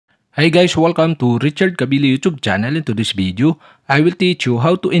Hi guys, welcome to Richard Kabili YouTube channel. In this video, I will teach you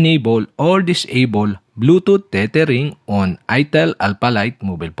how to enable or disable Bluetooth tethering on itel Alpha Lite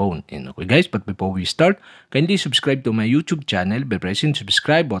mobile phone. And okay guys, but before we start, kindly subscribe to my YouTube channel by pressing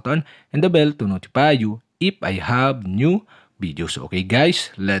subscribe button and the bell to notify you if I have new videos. Okay guys,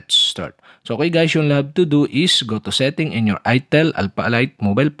 let's start. So okay guys, you'll have to do is go to setting in your itel Alpha Lite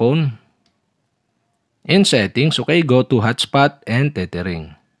mobile phone. In settings, okay, go to hotspot and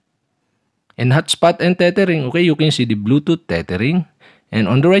tethering. In hotspot and tethering, okay, you can see the Bluetooth tethering. And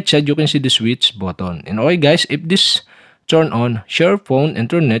on the right side, you can see the switch button. And okay guys, if this turn on, share phone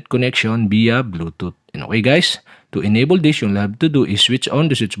internet connection via Bluetooth. And okay guys, to enable this, you'll have to do is switch on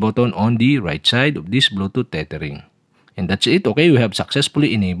the switch button on the right side of this Bluetooth tethering. And that's it. Okay, we have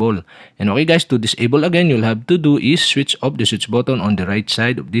successfully enabled. And okay guys, to disable again, you'll have to do is switch off the switch button on the right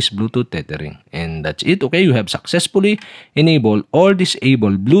side of this Bluetooth tethering. And that's it. Okay, you have successfully enabled or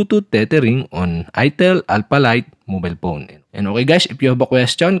disabled Bluetooth tethering on itel Alpha Lite mobile phone. And okay guys, if you have a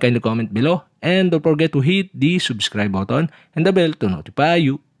question, kindly comment below. And don't forget to hit the subscribe button and the bell to notify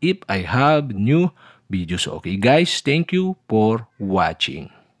you if I have new videos. Okay guys, thank you for watching.